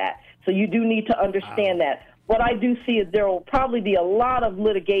do that. So you do need to understand that. What I do see is there will probably be a lot of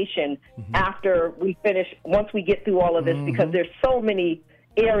litigation after we finish, once we get through all of this, because there's so many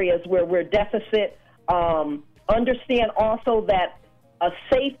areas where we're deficit. Understand also that a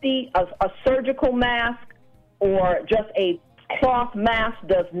surgical mask or just a cloth mask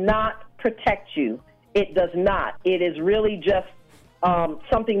does not protect you. It does not. It is really just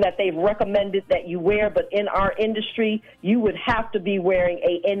something that they've recommended that you wear, but in our industry, you would have to be wearing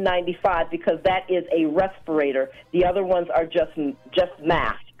a N95 because that is a respirator. The other ones are just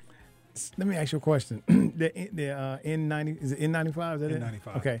masks. Let me ask you a question. the N90, is it N95? Is that N95.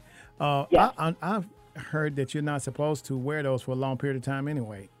 It? Okay. Yes. I've heard that you're not supposed to wear those for a long period of time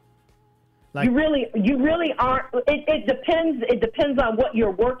anyway. Like, You really aren't. It depends. It depends on what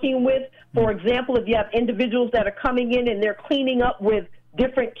you're working with. For example, if you have individuals that are coming in and they're cleaning up with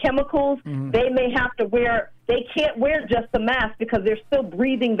different chemicals, they may have to wear. They can't wear just a mask because they're still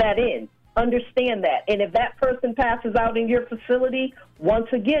breathing that in. Understand that. And if that person passes out in your facility, once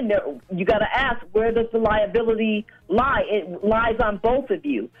again, you got to ask, where does the liability lie? It lies on both of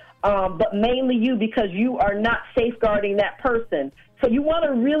you, but mainly you, because you are not safeguarding that person. So you want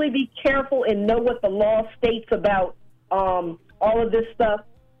to really be careful and know what the law states about all of this stuff.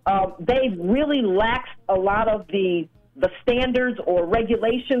 They've really laxed a lot of the standards or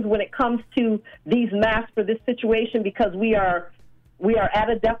regulations when it comes to these masks for this situation because we are at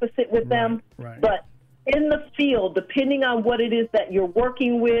a deficit with them. right. But in the field, depending on what it is that you're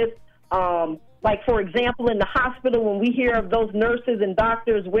working with, like, for example, in the hospital, when we hear of those nurses and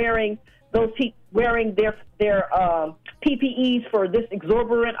doctors wearing their PPEs for this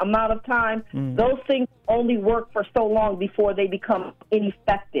exorbitant amount of time, those things only work for so long before they become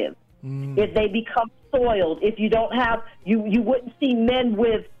ineffective. If they become soiled, if you don't have, you wouldn't see men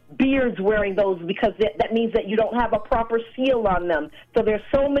with beards wearing those because that means that you don't have a proper seal on them. So there's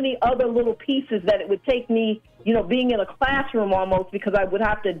so many other little pieces that it would take me, being in a classroom almost, because I would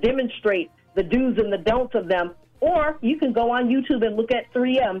have to demonstrate the do's and the don'ts of them. Or you can go on YouTube and look at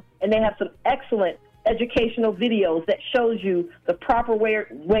 3M, and they have some excellent educational videos that shows you the proper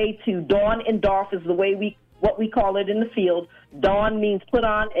way to don and doff is what we call it in the field. Don means put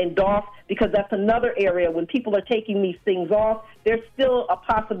on, and doff, because that's another area. When people are taking these things off, there's still a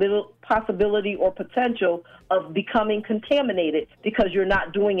possibility or potential of becoming contaminated because you're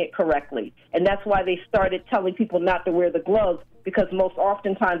not doing it correctly. And that's why they started telling people not to wear the gloves, because most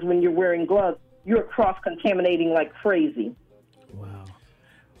oftentimes when you're wearing gloves, you're cross-contaminating like crazy. wow.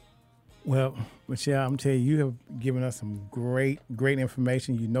 Well, Michelle, I'm telling you, you have given us some great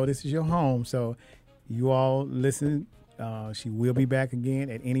information. You know this is your home, so you all listen. She will be back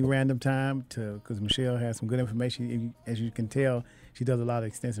again at any random time because Michelle has some good information. As you can tell, she does a lot of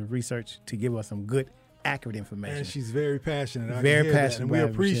extensive research to give us some good, accurate information. And she's very passionate. I very can hear that, passionate. and we about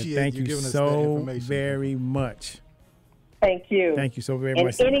it, Michelle. appreciate Thank you giving us that so information. very much. Thank you. Thank you so very And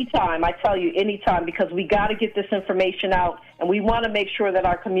much. anytime, I tell you, anytime, because we got to get this information out, and we want to make sure that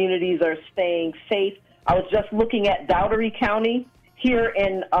our communities are staying safe. I was just looking at Dougherty County here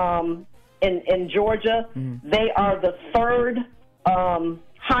in Georgia. They are the third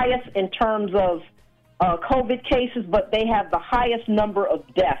highest in terms of COVID cases, but they have the highest number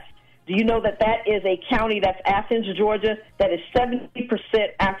of deaths. Do you know that is a county, that's Athens, Georgia, that is 70%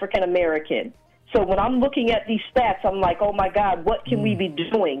 African American? So when I'm looking at these stats, I'm like, oh, my God, what can we be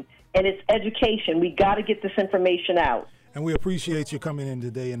doing? And it's education. We got to get this information out. And we appreciate you coming in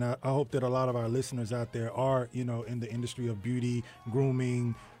today, and I hope that a lot of our listeners out there are, in the industry of beauty,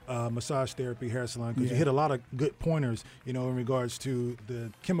 grooming, massage therapy, hair salon, because you hit a lot of good pointers, in regards to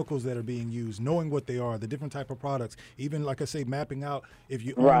the chemicals that are being used, knowing what they are, the different type of products, even, like I say, mapping out if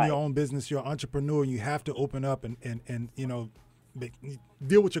you own your own business, you're an entrepreneur, you have to open up and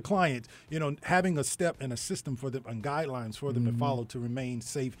deal with your clients, having a step and a system for them and guidelines for them to follow to remain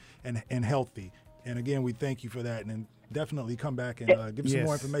safe and healthy. And again, we thank you for that, and then definitely come back and give us some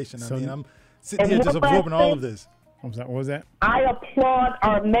more information. So, I'm sitting here just absorbing all of this. I'm sorry, what was that? I applaud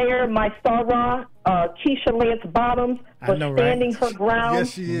our mayor, my Sarah, Keisha Lance Bottoms, for standing her ground Yes,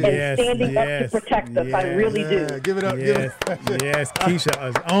 she is. and standing up to protect us. I really do. Give it up. Yes, yes, Keisha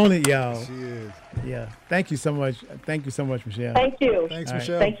is on it, y'all. She is. Yeah. Thank you so much. Thank you so much, Michelle. Thank you. Thanks, All right.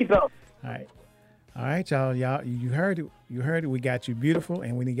 Michelle. Thank you both. All right, y'all. You heard it. You heard it. We got you beautiful,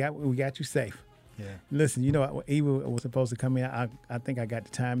 and we got you safe. Yeah. Listen, Eva was supposed to come in. I think I got the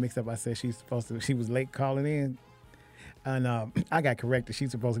time mixed up. I said she was late calling in. And I got corrected.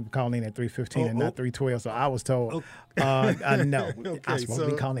 She's supposed to be calling in at 3:15 and not 3:12. So I was told, no, I'm supposed to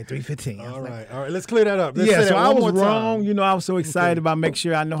be calling at 3:15. All right. Let's clear that up. Let's say Yeah, that so I one was more wrong. time. I was so excited about making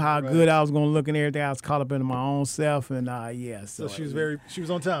sure I know how good I was going to look and everything. I was caught up into my own self, and So she was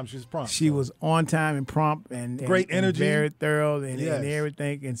on time. She was prompt. She was on time and prompt and Great energy. and very thorough and Yes.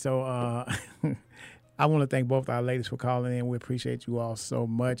 everything. And so I want to thank both our ladies for calling in. We appreciate you all so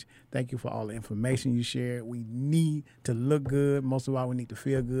much. Thank you for all the information you shared. We need to look good. Most of all, we need to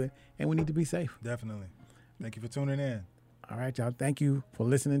feel good, and we need to be safe. Definitely. Thank you for tuning in. All right, y'all. Thank you for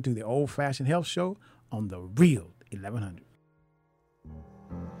listening to the Old Fashioned Health Show on the real 1100.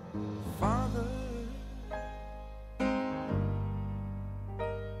 Father,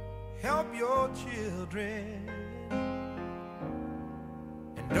 help your children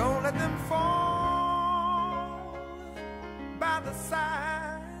and don't let them fall by the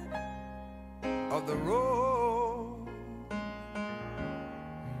side of the road.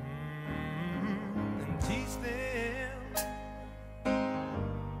 And teach them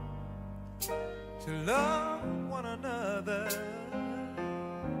to love one another,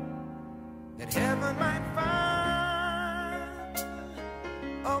 that heaven might find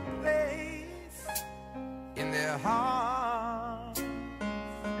a place in their hearts.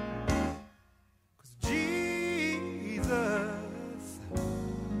 'Cause Jesus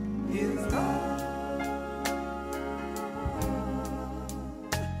is love.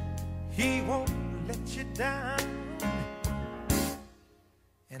 He won't let you down,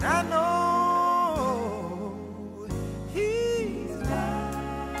 and I know He's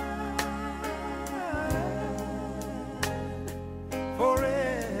mine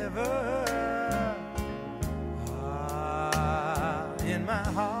forever. In my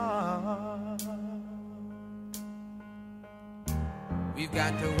heart, we've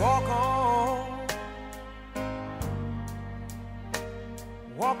got to walk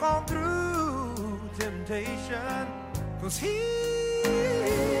on through temptation, 'cause His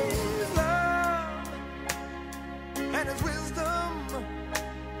love and His wisdom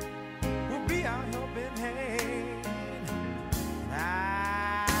will be our helping hand.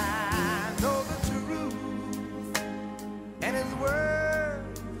 I know the truth, and His word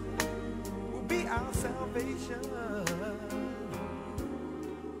will be our salvation.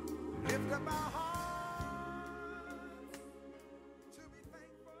 Lift up our hearts to be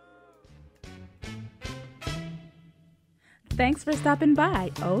thankful. Thanks for stopping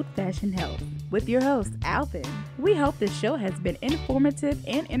by Old Fashioned Health with your host, Alvin. We hope this show has been informative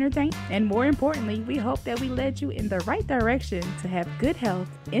and entertaining, and more importantly, we hope that we led you in the right direction to have good health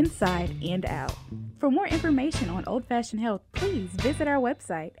inside and out. For more information on Old Fashioned Health, please visit our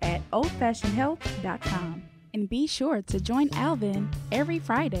website at oldfashionedhealth.com. And be sure to join Alvin every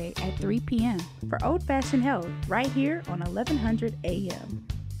Friday at 3 p.m. for Old Fashioned Health right here on 1100 a.m.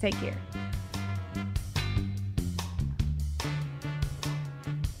 Take care.